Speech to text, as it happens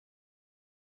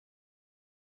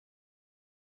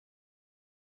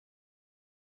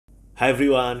Hi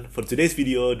everyone, for today's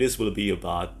video, this will be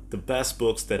about the best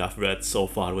books that I've read so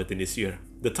far within this year.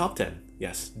 The top 10.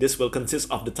 Yes, this will consist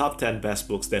of the top 10 best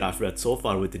books that I've read so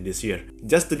far within this year.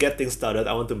 Just to get things started,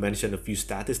 I want to mention a few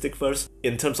statistics first.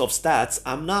 In terms of stats,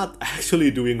 I'm not actually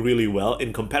doing really well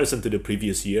in comparison to the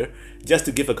previous year. Just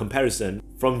to give a comparison,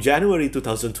 from January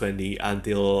 2020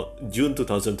 until June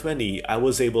 2020, I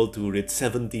was able to read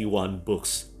 71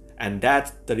 books, and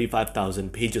that's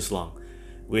 35,000 pages long,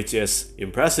 which is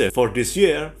impressive. For this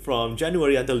year, from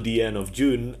January until the end of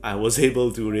June, I was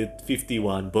able to read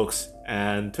 51 books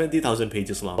and 20,000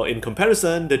 pages long. In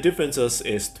comparison, the differences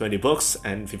is 20 books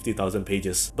and 50,000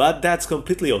 pages. But that's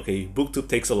completely okay. BookTube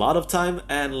takes a lot of time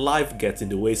and life gets in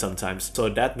the way sometimes. So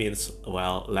that means,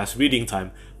 well, less reading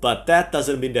time. But that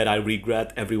doesn't mean that I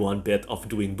regret every one bit of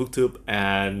doing BookTube,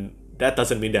 and that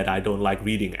doesn't mean that I don't like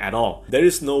reading at all. There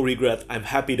is no regret. I'm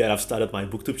happy that I've started my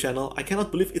BookTube channel. I cannot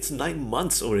believe it's 9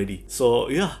 months already. So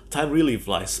yeah, time really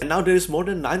flies. And now there is more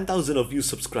than 9,000 of you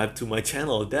subscribed to my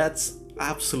channel. That's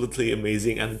absolutely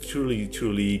amazing. I'm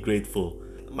truly grateful.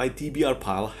 My TBR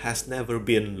pile has never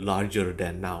been larger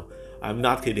than now. I'm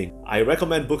not kidding. I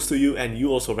recommend books to you and you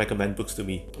also recommend books to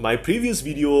me. My previous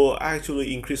video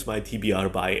actually increased my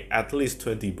TBR by at least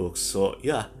 20 books. So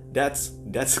yeah, that's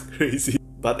crazy.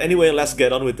 But anyway, let's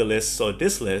get on with the list. So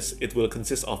this list, it will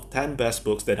consist of 10 best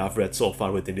books that I've read so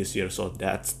far within this year. So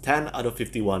that's 10 out of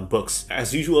 51 books.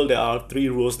 As usual, there are 3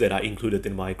 rules that are included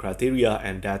in my criteria,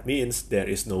 and that means there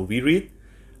is no reread,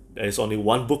 there is only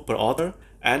 1 book per author,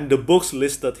 and the books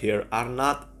listed here are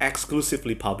not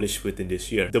exclusively published within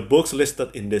this year. The books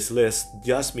listed in this list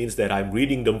just means that I'm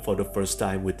reading them for the first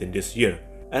time within this year.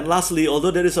 And lastly,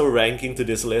 although there is a ranking to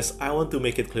this list, I want to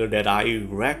make it clear that I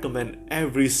recommend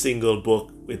every single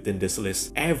book within this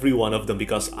list, every one of them,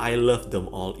 because I love them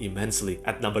all immensely.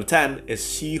 At number 10 is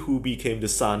She Who Became the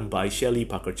Sun by Shelley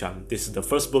Parker Chan. This is the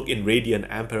first book in Radiant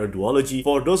Emperor duology.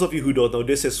 For those of you who don't know,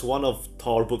 this is one of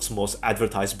Tor Books' most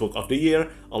advertised book of the year,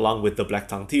 along with The Black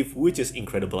Tongue Thief, which is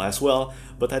incredible as well.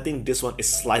 But I think this one is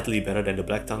slightly better than The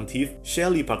Black Tongue Thief.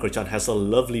 Shelley Parker Chan has a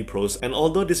lovely prose, and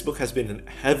although this book has been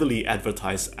heavily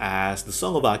advertised as The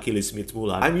Song of Achilles meets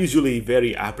Mulan, I'm usually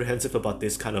very apprehensive about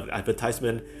this kind of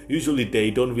advertisement. Usually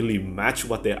they don't really match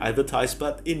what they advertise,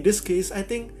 but in this case, I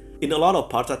think in a lot of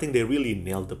parts, I think they really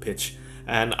nailed the pitch.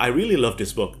 And I really love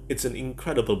this book. It's an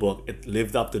incredible book. It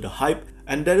lived up to the hype,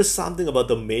 and there is something about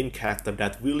the main character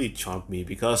that really charmed me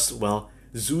because, well,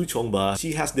 Zhu Chongba,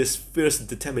 she has this fierce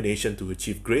determination to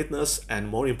achieve greatness and,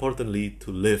 more importantly, to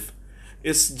live.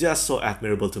 It's just so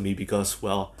admirable to me because,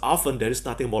 well, often there is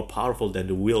nothing more powerful than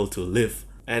the will to live.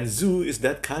 And Zhu is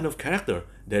that kind of character.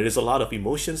 There is a lot of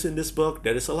emotions in this book,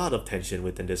 there is a lot of tension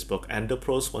within this book, and the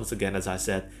prose, once again, as I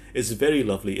said, is very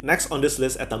lovely. Next on this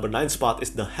list at number 9 spot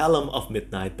is The Helm of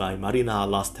Midnight by Marina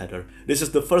Lost Tether. This is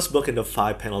the first book in the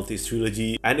 5 Penalties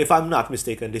trilogy, and if I'm not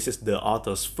mistaken, this is the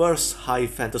author's first high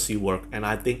fantasy work, and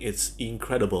I think it's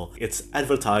incredible. It's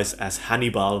advertised as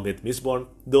Hannibal meets Mistborn,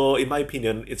 though in my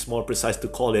opinion, it's more precise to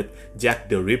call it Jack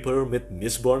the Ripper meets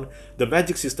Mistborn. The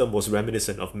magic system was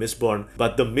reminiscent of Mistborn,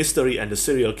 but the mystery and the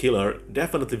serial killer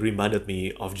definitely reminded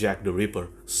me of Jack the Ripper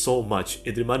so much.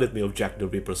 It reminded me of Jack the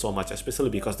Ripper so much, especially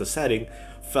because the setting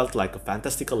felt like a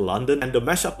fantastical London, and the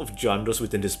mashup of genres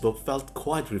within this book felt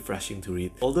quite refreshing to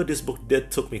read. Although this book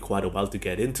did took me quite a while to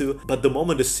get into, but the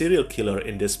moment the serial killer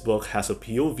in this book has a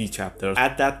POV chapter,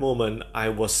 at that moment I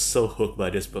was so hooked by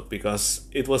this book because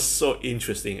it was so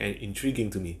interesting and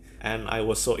intriguing to me, and I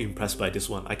was so impressed by this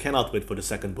one. I cannot wait for the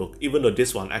second book, even though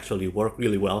this one actually worked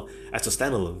really well as a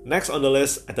standalone. Next on the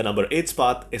list, at the number 8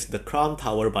 spot, is The Crown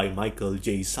Tower by Michael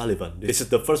J. Sullivan. This is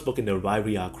the first book in the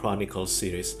Rhyria Chronicles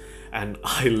series, and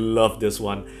I love this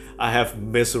one. I have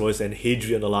missed Royce and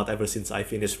Hadrian a lot ever since I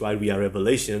finished Rhyria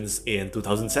Revelations in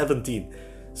 2017.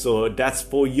 So that's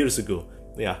 4 years ago.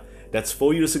 Yeah, that's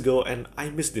 4 years ago, and I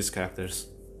miss these characters.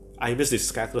 I miss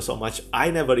this character so much.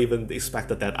 I never even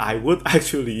expected that I would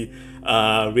actually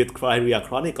read Rhyria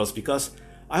Chronicles because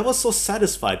I was so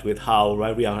satisfied with how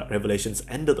Rhyria Revelations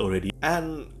ended already.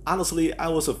 And honestly, I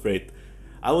was afraid.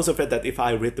 I was afraid that if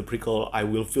I read the prequel, I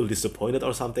will feel disappointed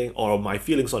or something, or my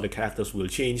feelings on the characters will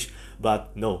change,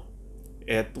 but no.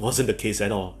 It wasn't the case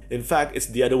at all. In fact, it's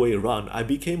the other way around. I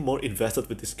became more invested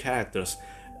with these characters.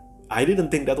 I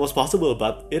didn't think that was possible,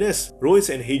 but it is. Royce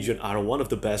and Hadrian are one of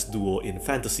the best duo in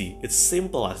fantasy. It's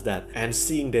simple as that, and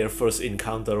seeing their first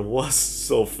encounter was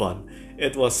so fun.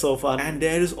 It was so fun. And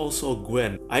there is also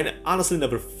Gwen. I honestly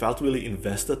never felt really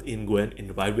invested in Gwen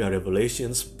in Rhyria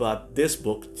Revelations, but this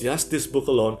book, just this book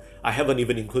alone, I haven't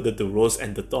even included The Rose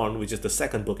and the Thorn, which is the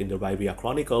second book in the Rhyria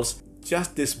Chronicles.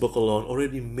 Just this book alone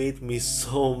already made me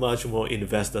so much more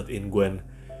invested in Gwen.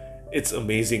 It's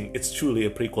amazing. It's truly a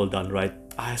prequel done right.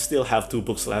 I still have 2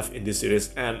 books left in this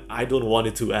series and I don't want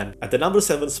it to end. At the number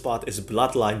 7 spot is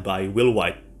Bloodline by Will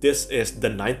White. This is the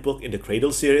 9th book in the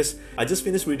Cradle series. I just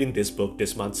finished reading this book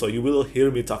this month, so you will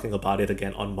hear me talking about it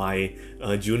again on my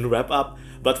June wrap-up.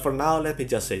 But for now, let me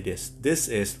just say this. This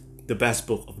is the best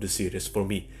book of the series for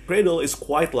me. Cradle is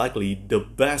quite likely the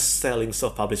best-selling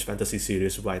self-published fantasy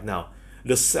series right now.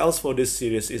 The sales for this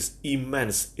series is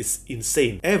immense, it's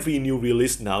insane. Every new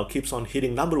release now keeps on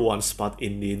hitting number 1 spot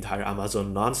in the entire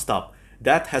Amazon non-stop.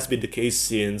 That has been the case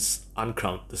since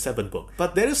Uncrowned, the 7th book.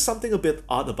 But there is something a bit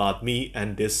odd about me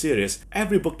and this series.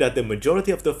 Every book that the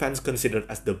majority of the fans consider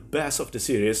as the best of the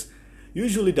series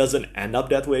usually doesn't end up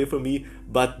that way for me,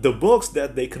 but the books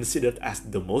that they considered as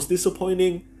the most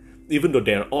disappointing, even though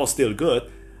they're all still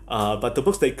good, but the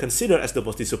books they consider as the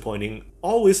most disappointing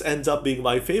always ends up being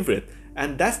my favorite.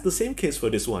 And that's the same case for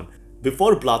this one.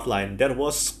 Before Bloodline, there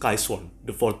was Skysworn,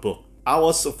 the 4th book. I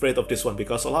was afraid of this one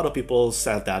because a lot of people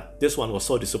said that this one was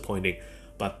so disappointing.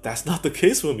 But that's not the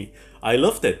case for me. I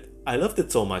loved it. I loved it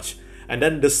so much. And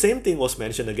then the same thing was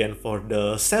mentioned again for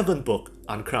the 7th book,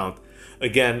 Uncrowned.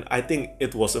 Again, I think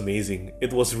it was amazing.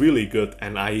 It was really good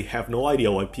and I have no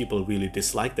idea why people really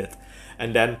disliked it.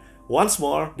 And then once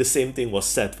more, the same thing was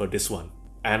said for this one.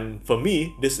 And for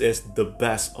me, this is the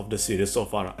best of the series so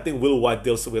far. I think Will White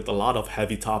deals with a lot of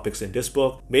heavy topics in this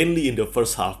book, mainly in the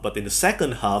first half, but in the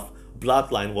second half,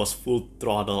 Bloodline was full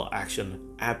throttle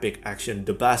action, epic action,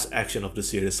 the best action of the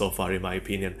series so far in my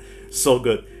opinion. So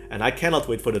good, and I cannot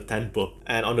wait for the 10th book.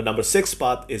 And on the number 6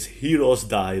 spot is Heroes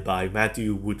Die by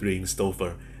Matthew Woodring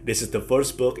Stover. This is the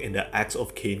first book in the Acts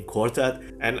of Cain quartet,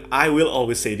 and I will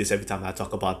always say this every time I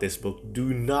talk about this book.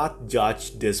 Do not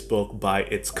judge this book by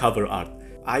its cover art.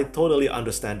 I totally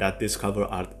understand that this cover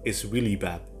art is really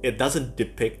bad. It doesn't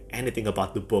depict anything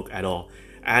about the book at all.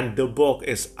 And the book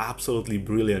is absolutely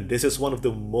brilliant. This is one of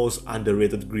the most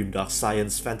underrated grimdark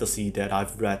science fantasy that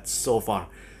I've read so far.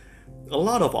 A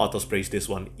lot of authors praise this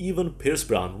one. Even Pierce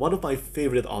Brown, one of my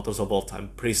favorite authors of all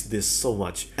time, praised this so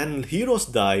much. And Heroes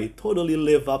Die totally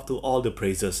live up to all the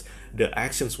praises. The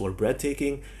actions were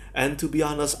breathtaking, and to be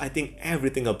honest, I think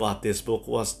everything about this book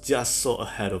was just so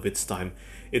ahead of its time.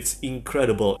 It's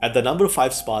incredible. At the number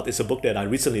 5 spot is a book that I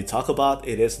recently talked about.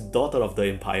 It is Daughter of the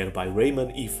Empire by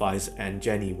Raymond E. Weiss and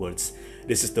Jenny Wirtz.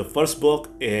 This is the first book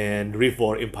in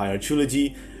Reform Empire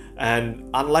trilogy, and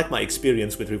unlike my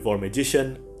experience with Reform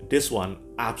Magician, this one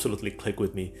absolutely clicked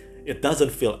with me. It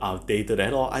doesn't feel outdated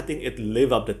at all. I think it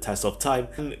lived up the test of time,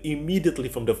 and immediately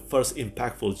from the first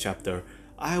impactful chapter,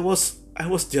 I was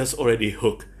just already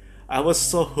hooked. I was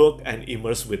so hooked and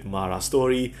immersed with Mara's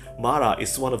story. Mara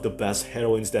is one of the best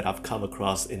heroines that I've come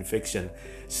across in fiction.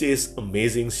 She is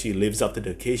amazing, she lives up to the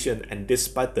occasion, and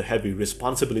despite the heavy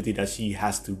responsibility that she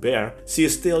has to bear, she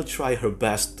still tries her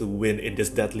best to win in this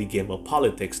deadly game of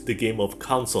politics, the game of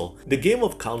counsel. The game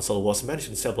of counsel was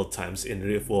mentioned several times in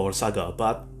Reform Saga,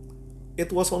 but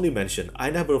it was only mentioned. I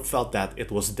never felt that it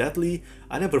was deadly,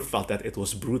 I never felt that it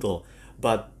was brutal,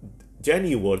 but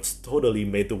Jenny Wirtz totally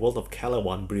made the world of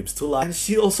Calawan Breams to life, and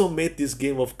she also made this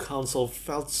game of counsel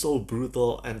felt so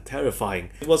brutal and terrifying.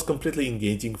 It was completely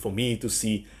engaging for me to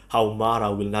see how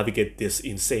Mara will navigate this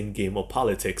insane game of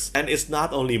politics. And it's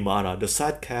not only Mara, the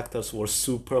side characters were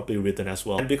superbly written as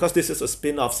well. And because this is a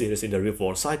spin-off series in the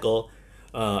Reform cycle,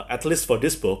 at least for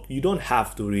this book, you don't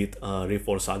have to read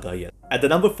Reform Saga yet. At the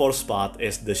number 4 spot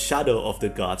is The Shadow of the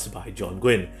Gods by John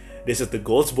Gwynne. This is the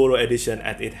Goldsboro edition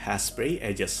and it has spray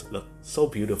edges. Look, so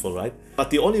beautiful, right? But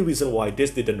the only reason why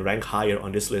this didn't rank higher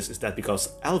on this list is that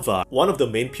because Elva, one of the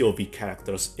main POV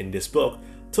characters in this book,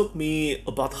 took me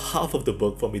about half of the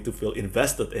book for me to feel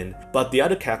invested in. But the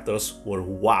other characters were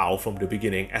wow from the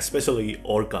beginning, especially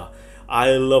Orca.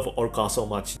 I love Orca so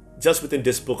much. Just within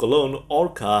this book alone,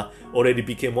 Orca already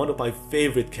became one of my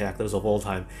favorite characters of all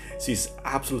time. She's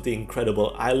absolutely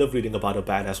incredible. I love reading about a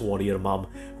badass warrior mom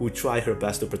who tried her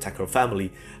best to protect her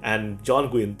family, and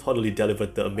John Gwynne totally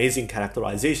delivered the amazing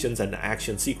characterizations and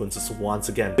action sequences once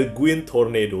again. The Gwynne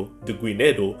Tornado, the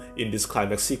Gwynnedo in these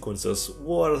climax sequences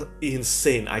were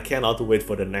insane. I cannot wait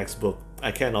for the next book.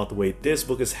 I cannot wait. This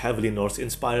book is heavily Norse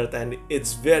inspired, and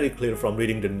it's very clear from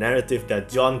reading the narrative that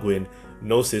John Gwynne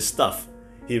knows his stuff.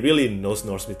 He really knows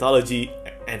Norse mythology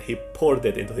and he poured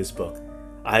it into his book.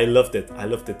 I loved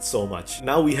it so much.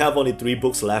 Now we have only 3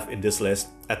 books left in this list.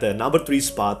 At the number 3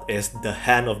 spot is The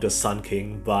Hand of the Sun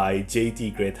King by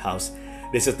J.T. Greathouse.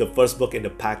 This is the first book in the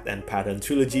Pact and Pattern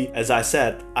trilogy. As I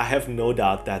said, I have no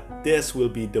doubt that this will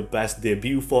be the best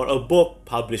debut for a book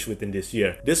published within this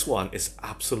year. This one is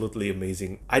absolutely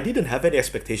amazing. I didn't have any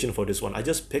expectation for this one. I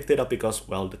just picked it up because,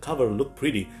 well, the cover looked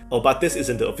pretty. Oh, but this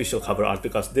isn't the official cover art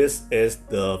because this is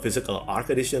the physical ARC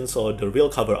edition, so the real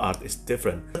cover art is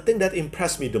different. The thing that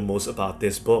impressed me the most about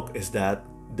this book is that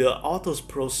the author's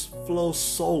prose flows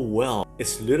so well.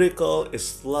 It's lyrical,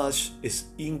 it's lush, it's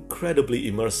incredibly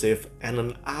immersive, and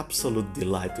an absolute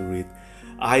delight to read.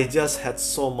 I just had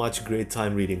so much great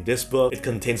time reading this book. It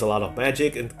contains a lot of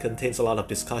magic, it contains a lot of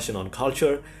discussion on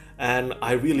culture, and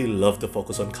I really love the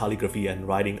focus on calligraphy and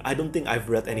writing. I don't think I've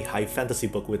read any high fantasy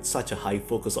book with such a high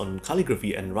focus on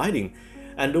calligraphy and writing.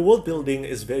 And the world building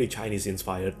is very Chinese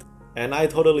inspired. And I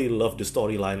totally love the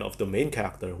storyline of the main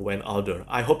character, Wen Alder.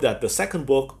 I hope that the second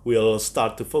book will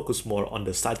start to focus more on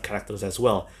the side characters as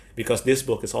well, because this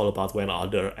book is all about Wen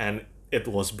Alder and it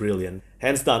was brilliant.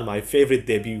 Hands down my favorite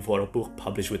debut for a book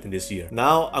published within this year.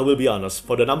 Now, I will be honest,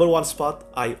 for the number one spot,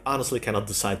 I honestly cannot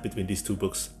decide between these two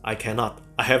books. I cannot.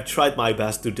 I have tried my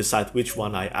best to decide which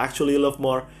one I actually love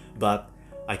more, but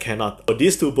I cannot. So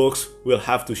these two books will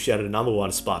have to share the number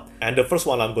one spot. And the first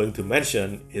one I'm going to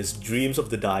mention is Dreams of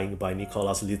the Dying by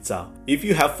Nicholas Litzau. If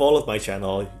you have followed my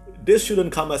channel, this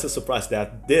shouldn't come as a surprise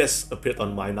that this appeared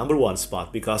on my number one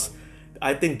spot because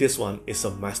I think this one is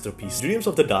a masterpiece. Dreams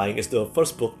of the Dying is the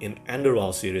first book in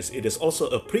Enderal series. It is also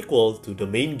a prequel to the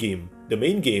main game. The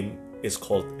main game is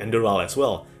called Enderal as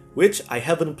well, which I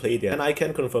haven't played yet, and I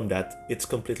can confirm that it's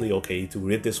completely okay to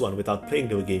read this one without playing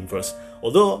the game first.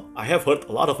 Although, I have heard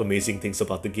a lot of amazing things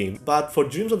about the game. But for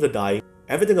Dreams of the Dying,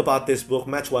 everything about this book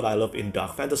matched what I love in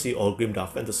dark fantasy or grim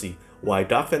dark fantasy. Why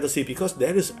dark fantasy? Because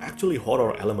there is actually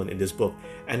horror element in this book,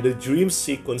 and the dream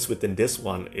sequence within this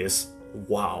one is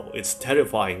wow, it's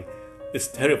terrifying. It's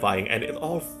terrifying, and it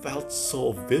all felt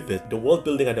so vivid. The world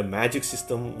building and the magic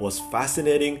system was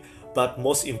fascinating, but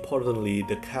most importantly,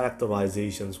 the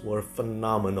characterizations were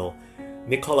phenomenal.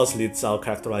 Nicholas Litzau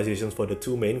characterizations for the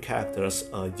two main characters,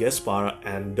 Jesper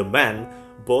and the man,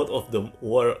 both of them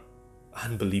were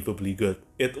unbelievably good.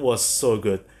 It was so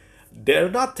good. They're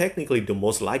not technically the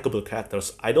most likable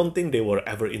characters. I don't think they were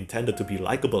ever intended to be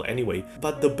likable anyway,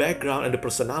 but the background and the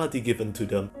personality given to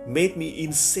them made me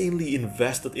insanely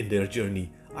invested in their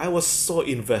journey. I was so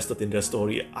invested in their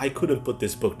story, I couldn't put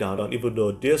this book down, even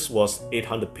though this was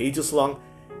 800 pages long.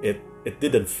 It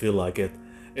didn't feel like it.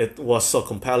 It was so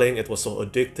compelling, it was so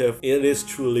addictive. It is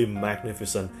truly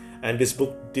magnificent. And this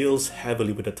book deals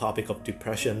heavily with the topic of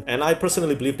depression. And I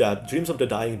personally believe that Dreams of the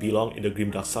Dying belong in the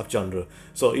grimdark subgenre.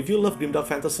 So if you love grimdark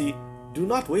fantasy, do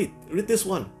not wait. Read this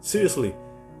one. Seriously.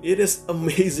 It is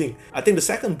amazing. I think the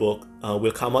second book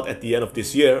will come out at the end of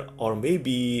this year or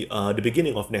maybe the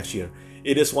beginning of next year.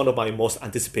 It is one of my most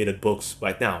anticipated books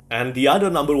right now. And the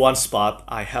other number one spot,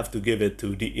 I have to give it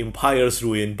to The Empire's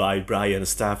Ruin by Brian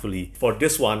Staffley. For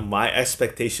this one, my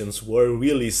expectations were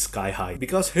really sky high.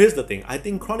 Because here's the thing, I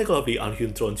think Chronicle of the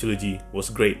Unhewn Throne trilogy was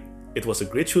great. It was a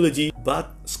great trilogy,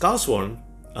 but Skullsworn,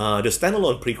 the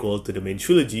standalone prequel to the main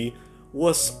trilogy,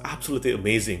 was absolutely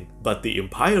amazing. But The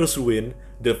Empire's Ruin,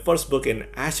 the first book in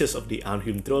Ashes of the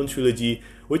Unhewn Throne trilogy,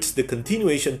 which is the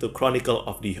continuation to Chronicle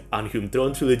of the Unhewn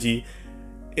Throne trilogy,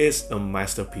 is a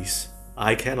masterpiece.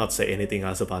 I cannot say anything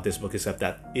else about this book except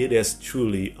that it is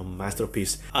truly a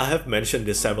masterpiece. I have mentioned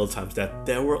this several times that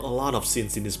there were a lot of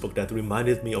scenes in this book that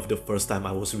reminded me of the first time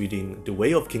I was reading The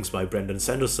Way of Kings by Brandon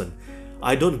Sanderson.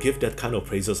 I don't give that kind of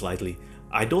praises lightly.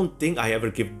 I don't think I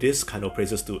ever give this kind of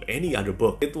praises to any other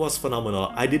book. It was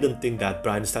phenomenal. I didn't think that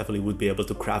Brian Staffley would be able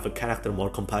to craft a character more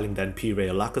compelling than P-Ray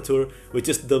Lakatur, which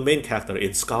is the main character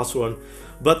in Skullsworn,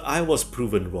 but I was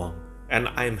proven wrong. And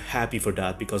I'm happy for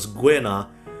that because Gwenna,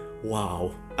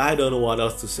 wow, I don't know what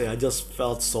else to say. I just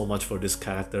felt so much for this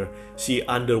character. She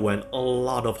underwent a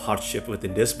lot of hardship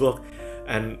within this book,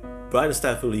 and Brian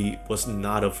Staffley was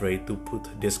not afraid to put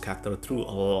this character through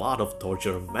a lot of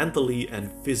torture mentally and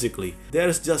physically.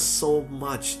 There's just so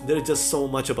much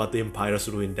about The Empire's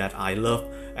Ruin that I love,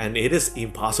 and it is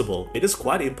impossible. It is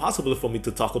quite impossible for me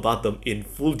to talk about them in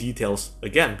full details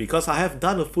again because I have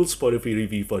done a full spoiler-free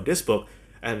review for this book.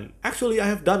 And actually, I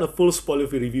have done a full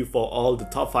spoiler-free review for all the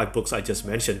top 5 books I just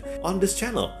mentioned on this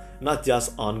channel, not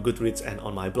just on Goodreads and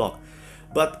on my blog.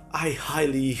 But I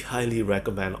highly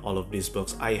recommend all of these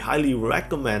books. I highly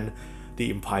recommend The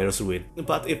Empire's Ruin.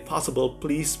 But if possible,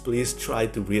 please try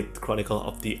to read Chronicle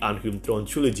of the Unhewn Throne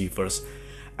trilogy first.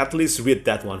 At least read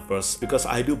that one first, because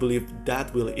I do believe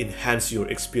that will enhance your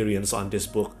experience on this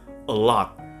book a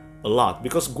lot.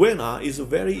 Because Gwenna is a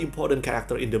very important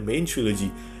character in the main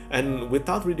trilogy. And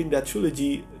without reading that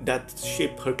trilogy that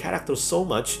shaped her character so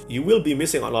much, you will be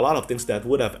missing on a lot of things that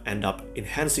would have ended up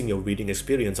enhancing your reading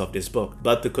experience of this book.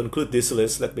 But to conclude this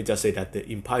list, let me just say that The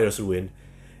Empire's Ruin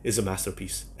is a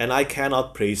masterpiece, and I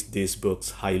cannot praise these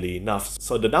books highly enough.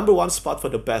 So the number one spot for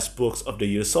the best books of the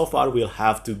year so far will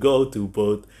have to go to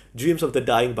both Dreams of the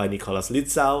Dying by Nicholas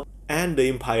Litzau and The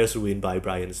Empire's Ruin by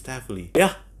Brian Staffley.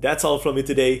 Yeah, that's all from me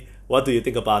today. What do you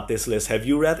think about this list? Have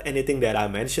you read anything that I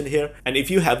mentioned here? And if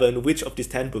you haven't, which of these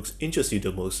 10 books interests you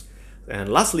the most?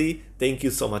 And lastly, thank you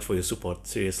so much for your support.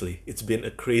 Seriously, it's been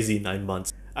a crazy 9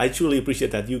 months. I truly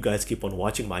appreciate that you guys keep on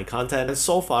watching my content, and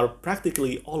so far,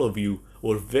 practically all of you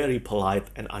were very polite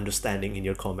and understanding in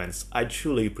your comments. I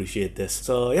truly appreciate this.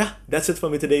 So yeah, that's it for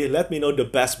me today. Let me know the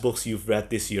best books you've read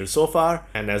this year so far.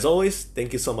 And as always,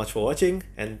 thank you so much for watching,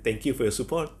 and thank you for your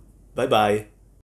support. Bye bye.